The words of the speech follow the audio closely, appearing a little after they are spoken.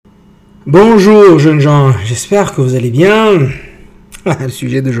Bonjour jeunes gens, j'espère que vous allez bien. Le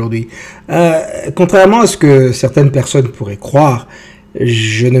sujet d'aujourd'hui. Contrairement à ce que certaines personnes pourraient croire,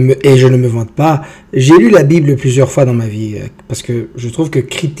 je ne me vante pas, j'ai lu la Bible plusieurs fois dans ma vie, parce que je trouve que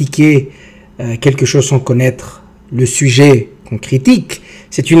critiquer quelque chose sans connaître le sujet qu'on critique,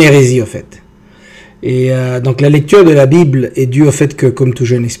 c'est une hérésie en fait. Et donc la lecture de la Bible est due au fait que, comme tout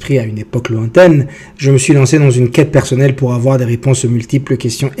jeune esprit à une époque lointaine, je me suis lancé dans une quête personnelle pour avoir des réponses aux multiples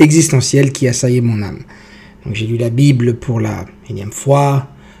questions existentielles qui assaillaient mon âme. Donc j'ai lu la Bible pour la énième fois,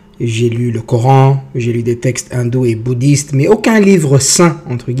 j'ai lu le Coran, j'ai lu des textes hindous et bouddhistes, mais aucun livre saint,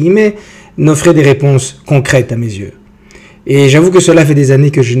 entre guillemets, n'offrait des réponses concrètes à mes yeux. Et j'avoue que cela fait des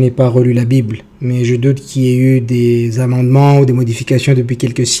années que je n'ai pas relu la Bible, mais je doute qu'il y ait eu des amendements ou des modifications depuis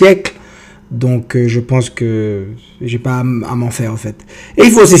quelques siècles. Donc je pense que j'ai pas à m'en faire en fait. Et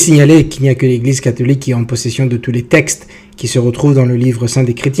il faut aussi signaler qu'il n'y a que l'Église catholique qui est en possession de tous les textes qui se retrouvent dans le livre saint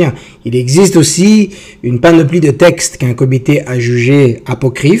des chrétiens. Il existe aussi une panoplie de textes qu'un comité a jugé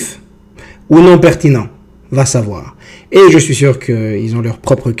apocryphes ou non pertinents, va savoir. Et je suis sûr qu'ils ont leurs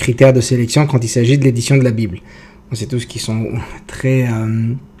propres critères de sélection quand il s'agit de l'édition de la Bible. On sait tous qu'ils sont très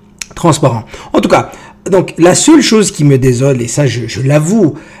transparents. En tout cas, donc la seule chose qui me désole, et ça je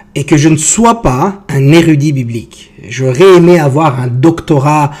l'avoue, est que je ne sois pas un érudit biblique. J'aurais aimé avoir un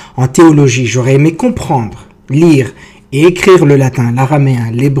doctorat en théologie, j'aurais aimé comprendre, lire et écrire le latin,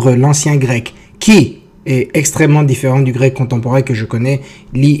 l'araméen, l'hébreu, l'ancien grec, qui est extrêmement différent du grec contemporain que je connais,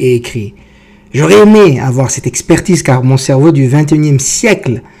 lit et écrit. J'aurais aimé avoir cette expertise car mon cerveau du 21e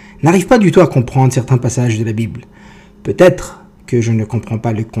siècle n'arrive pas du tout à comprendre certains passages de la Bible. Peut-être que je ne comprends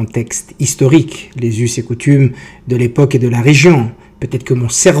pas le contexte historique, les us et coutumes de l'époque et de la région. Peut-être que mon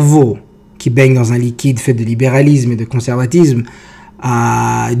cerveau, qui baigne dans un liquide fait de libéralisme et de conservatisme,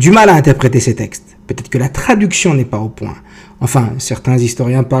 a du mal à interpréter ces textes. Peut-être que la traduction n'est pas au point. Enfin, certains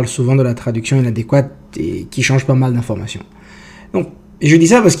historiens parlent souvent de la traduction inadéquate et qui change pas mal d'informations. Donc, je dis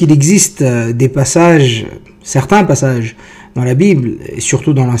ça parce qu'il existe des passages, certains passages dans la Bible, et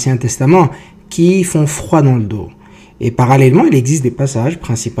surtout dans l'Ancien Testament, qui font froid dans le dos. Et parallèlement, il existe des passages,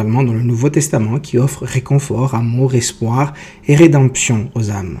 principalement dans le Nouveau Testament, qui offrent réconfort, amour, espoir et rédemption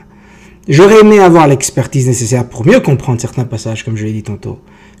aux âmes. J'aurais aimé avoir l'expertise nécessaire pour mieux comprendre certains passages, comme je l'ai dit tantôt.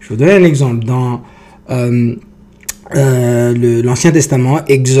 Je vais vous donner un exemple. Dans l'Ancien Testament,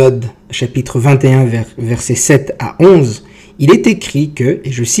 Exode, chapitre 21, versets 7 à 11, il est écrit que,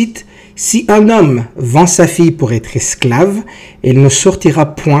 et je cite, « Si un homme vend sa fille pour être esclave, elle ne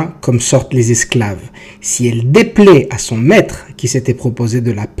sortira point comme sortent les esclaves. Si elle déplaît à son maître qui s'était proposé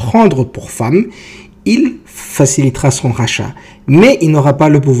de la prendre pour femme, il facilitera son rachat, mais il n'aura pas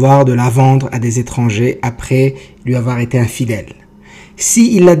le pouvoir de la vendre à des étrangers après lui avoir été infidèle.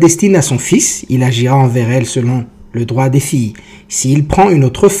 S'il la destine à son fils, il agira envers elle selon le droit des filles. S'il prend une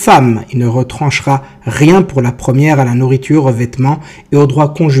autre femme, il ne retranchera rien pour la première à la nourriture, aux vêtements et au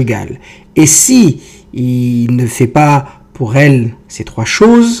droit conjugal. Et si il ne fait pas pour elle ces trois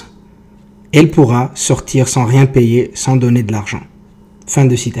choses, elle pourra sortir sans rien payer, sans donner de l'argent. » Fin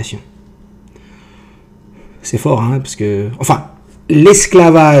de citation. C'est fort, hein, parce que... Enfin,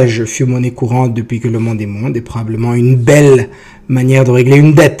 l'esclavage fut monnaie courante depuis que le monde est monde, et probablement une belle manière de régler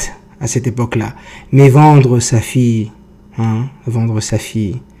une dette à cette époque-là. Mais vendre sa fille,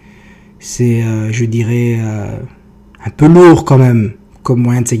 c'est, je dirais, un peu lourd quand même, comme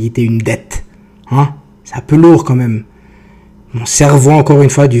moyen de s'acquitter une dette. C'est un peu lourd quand même. Mon cerveau, encore une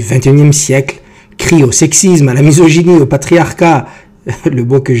fois, du 21e siècle, crie au sexisme, à la misogynie, au patriarcat, le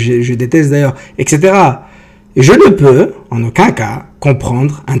mot que je déteste d'ailleurs, etc. Et je ne peux, en aucun cas,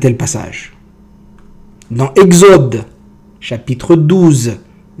 comprendre un tel passage. Dans Exode, chapitre 12,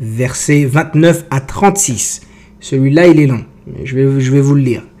 versets 29 à 36. Celui-là, il est long, mais je vais vous le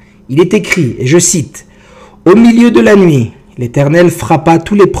lire. Il est écrit, et je cite, « Au milieu de la nuit, l'Éternel frappa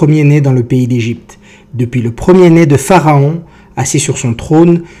tous les premiers-nés dans le pays d'Égypte, depuis le premier-né de Pharaon, assis sur son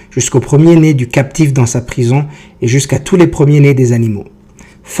trône, jusqu'au premier-né du captif dans sa prison, et jusqu'à tous les premiers-nés des animaux.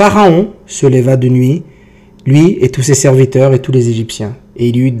 Pharaon se leva de nuit, lui et tous ses serviteurs et tous les Égyptiens, et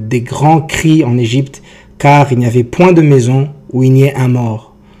il y eut des grands cris en Égypte, car il n'y avait point de maison où il n'y ait un mort.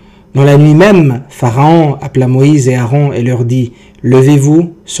 Dans la nuit même, Pharaon appela Moïse et Aaron et leur dit, «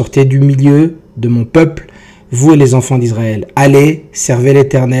 Levez-vous, sortez du milieu de mon peuple, vous et les enfants d'Israël. Allez, servez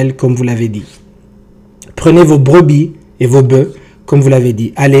l'Éternel comme vous l'avez dit. Prenez vos brebis et vos bœufs comme vous l'avez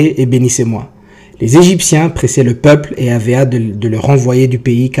dit. Allez et bénissez-moi. » Les Égyptiens pressaient le peuple et avaient hâte de le renvoyer du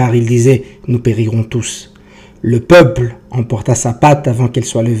pays car ils disaient, « Nous périrons tous. » Le peuple emporta sa pâte avant qu'elle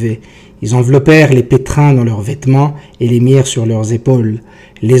soit levée. Ils enveloppèrent les pétrins dans leurs vêtements et les mirent sur leurs épaules.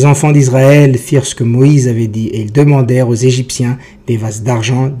 Les enfants d'Israël firent ce que Moïse avait dit et ils demandèrent aux Égyptiens des vases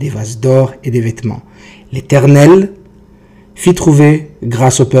d'argent, des vases d'or et des vêtements. L'Éternel fit trouver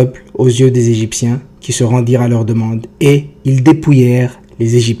grâce au peuple aux yeux des Égyptiens qui se rendirent à leur demande et ils dépouillèrent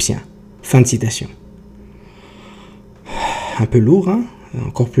les Égyptiens. Fin de citation. Un peu lourd, hein?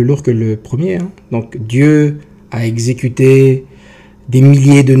 Encore plus lourd que le premier. Hein? Donc Dieu a exécuté des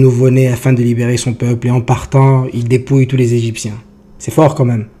milliers de nouveau-nés afin de libérer son peuple et en partant, il dépouille tous les Égyptiens. C'est fort quand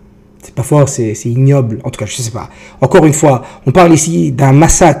même. C'est pas fort, c'est ignoble. En tout cas, je sais pas. Encore une fois, on parle ici d'un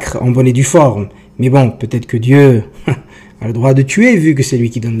massacre en bonne et due forme. Mais bon, peut-être que Dieu a le droit de tuer vu que c'est lui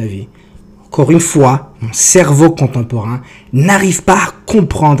qui donne la vie. Encore une fois, mon cerveau contemporain n'arrive pas à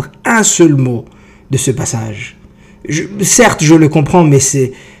comprendre un seul mot de ce passage. Certes, je le comprends, mais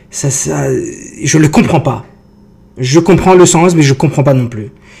je le comprends pas. Je comprends le sens, mais je comprends pas non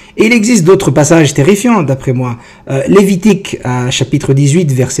plus. Et il existe d'autres passages terrifiants, d'après moi. Lévitique, chapitre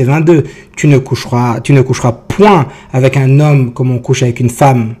 18, verset 22. Tu ne coucheras point avec un homme comme on couche avec une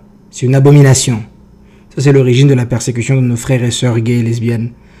femme. C'est une abomination. Ça, c'est l'origine de la persécution de nos frères et sœurs gays et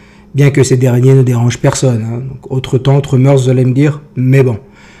lesbiennes. Bien que ces derniers ne dérangent personne. Hein. Donc, autre temps, autre mœurs, vous allez me dire. Mais bon,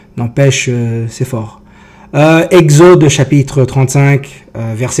 n'empêche, c'est fort. Exode, chapitre 35,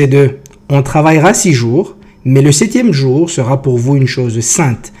 verset 2. On travaillera 6 jours, mais le 7e jour sera pour vous une chose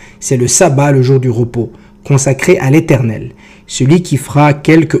sainte. C'est le sabbat, le jour du repos, consacré à l'Éternel. Celui qui fera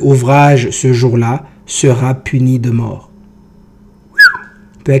quelque ouvrage ce jour-là sera puni de mort.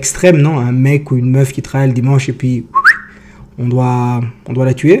 Un peu extrême, non? Un mec ou une meuf qui travaille le dimanche et puis on doit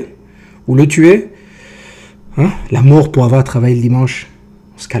la tuer ou le tuer. Hein? L'amour pour avoir travaillé le dimanche.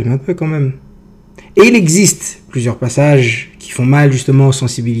 On se calme un peu quand même. Et il existe plusieurs passages qui font mal justement aux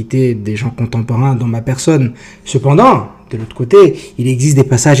sensibilités des gens contemporains dans ma personne. Cependant, de l'autre côté, il existe des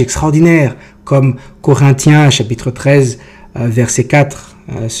passages extraordinaires comme Corinthiens chapitre 13, verset 4,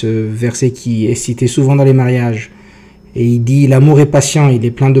 ce verset qui est cité souvent dans les mariages. Et il dit, l'amour est patient, il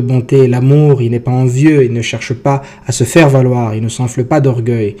est plein de bonté. L'amour, il n'est pas envieux, il ne cherche pas à se faire valoir, il ne s'enfle pas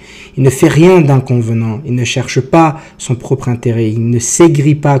d'orgueil. Il ne fait rien d'inconvenant, il ne cherche pas son propre intérêt, il ne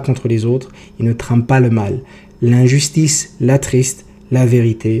s'aigrit pas contre les autres, il ne trame pas le mal. L'injustice l'attriste, la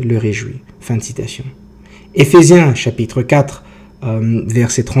vérité le réjouit. Fin de citation. Éphésiens, chapitre 4,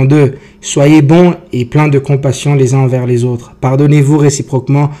 verset 32. Soyez bons et pleins de compassion les uns envers les autres. Pardonnez-vous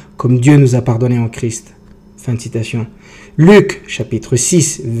réciproquement comme Dieu nous a pardonné en Christ. Fin de citation. Luc, chapitre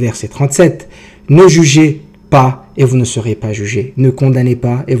 6, verset 37. Ne jugez pas et vous ne serez pas jugés. Ne condamnez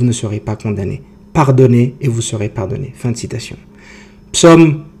pas et vous ne serez pas condamnés. Pardonnez et vous serez pardonnés. Fin de citation.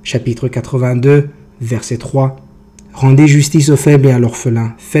 Psaume, chapitre 82, verset 3. Rendez justice aux faibles et à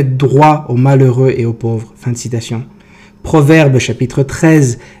l'orphelin. Faites droit aux malheureux et aux pauvres. Fin de citation. Proverbe, chapitre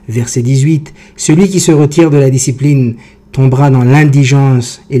 13, verset 18. Celui qui se retire de la discipline tombera dans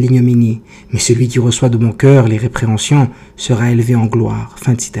l'indigence et l'ignominie, mais celui qui reçoit de mon cœur les répréhensions sera élevé en gloire.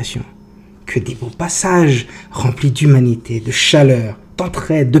 Fin de citation. Que des beaux passages remplis d'humanité, de chaleur,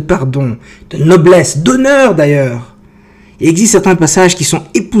 d'entraide, de pardon, de noblesse, d'honneur d'ailleurs. Il existe certains passages qui sont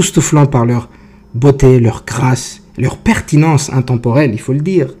époustouflants par leur beauté, leur grâce, leur pertinence intemporelle, il faut le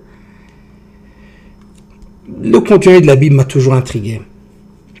dire. Le contenu de la Bible m'a toujours intrigué.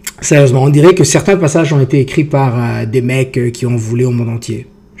 Sérieusement, on dirait que certains passages ont été écrits par des mecs qui ont voulu au monde entier.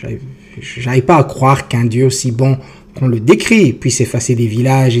 J'arrive pas à croire qu'un Dieu aussi bon qu'on le décrit puisse effacer des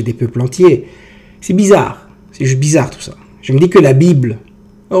villages et des peuples entiers. C'est bizarre, c'est juste bizarre tout ça. Je me dis que la Bible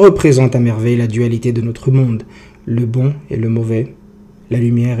représente à merveille la dualité de notre monde, le bon et le mauvais, la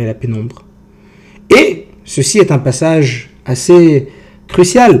lumière et la pénombre. Et ceci est un passage assez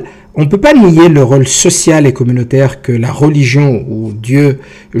crucial. On ne peut pas nier le rôle social et communautaire que la religion ou Dieu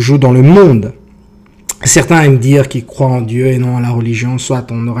joue dans le monde. Certains aiment dire qu'ils croient en Dieu et non à la religion, soit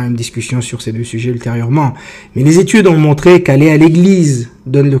on aura une discussion sur ces deux sujets ultérieurement. Mais les études ont montré qu'aller à l'église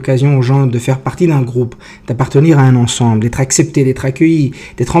donne l'occasion aux gens de faire partie d'un groupe, d'appartenir à un ensemble, d'être acceptés, d'être accueillis,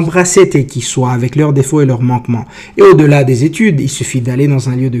 d'être embrassés tels qu'ils soient, avec leurs défauts et leurs manquements. Et au-delà des études, il suffit d'aller dans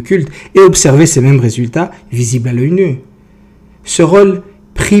un lieu de culte et observer ces mêmes résultats visibles à l'œil nu. Ce rôle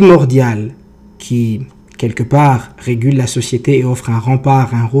primordial qui, quelque part, régule la société et offre un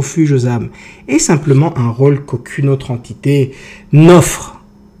rempart, un refuge aux âmes, est simplement un rôle qu'aucune autre entité n'offre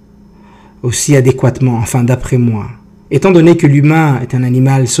aussi adéquatement, enfin d'après moi. Étant donné que l'humain est un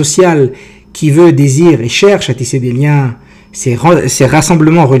animal social qui veut, désire et cherche à tisser des liens, ces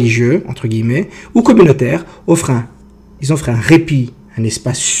rassemblements religieux, entre guillemets, ou communautaires, offrent un répit, un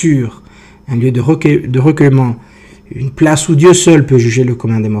espace sûr, un lieu de recueillement, une place où Dieu seul peut juger le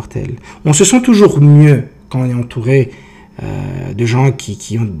commun des mortels. On se sent toujours mieux quand on est entouré de gens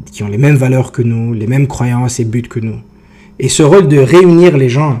qui ont les mêmes valeurs que nous, les mêmes croyances et buts que nous. Et ce rôle de réunir les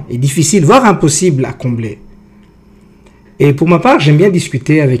gens est difficile, voire impossible à combler. Et pour ma part, j'aime bien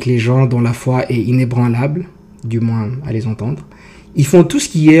discuter avec les gens dont la foi est inébranlable, du moins à les entendre. Ils font tout ce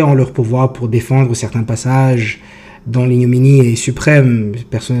qui est en leur pouvoir pour défendre certains passages dont l'ignominie est suprême.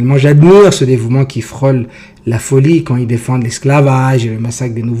 Personnellement, j'admire ce dévouement qui frôle la folie quand ils défendent l'esclavage et le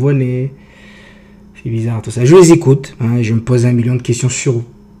massacre des nouveau-nés. C'est bizarre tout ça. Je les écoute, je me pose 1 million de questions sur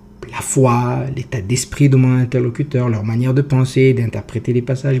la foi, l'état d'esprit de mon interlocuteur, leur manière de penser, d'interpréter les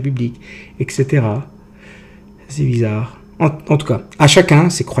passages bibliques, etc. C'est bizarre. En tout cas, à chacun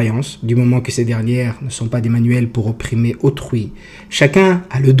ses croyances, du moment que ces dernières ne sont pas des manuels pour opprimer autrui. Chacun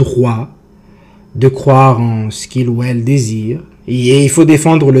a le droit de croire en ce qu'il ou elle désire. Et il faut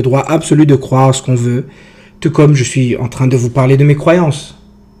défendre le droit absolu de croire ce qu'on veut, tout comme je suis en train de vous parler de mes croyances.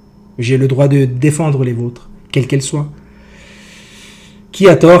 J'ai le droit de défendre les vôtres, quelles qu'elles soient. Qui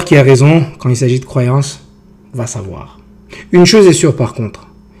a tort, qui a raison, quand il s'agit de croyances, va savoir. Une chose est sûre par contre,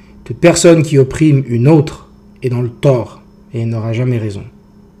 toute personne qui opprime une autre est dans le tort et n'aura jamais raison.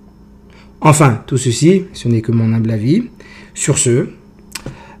 Enfin, tout ceci, ce n'est que mon humble avis. Sur ce,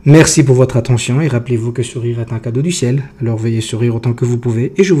 merci pour votre attention et rappelez-vous que sourire est un cadeau du ciel, alors veuillez sourire autant que vous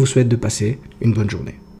pouvez et je vous souhaite de passer une bonne journée.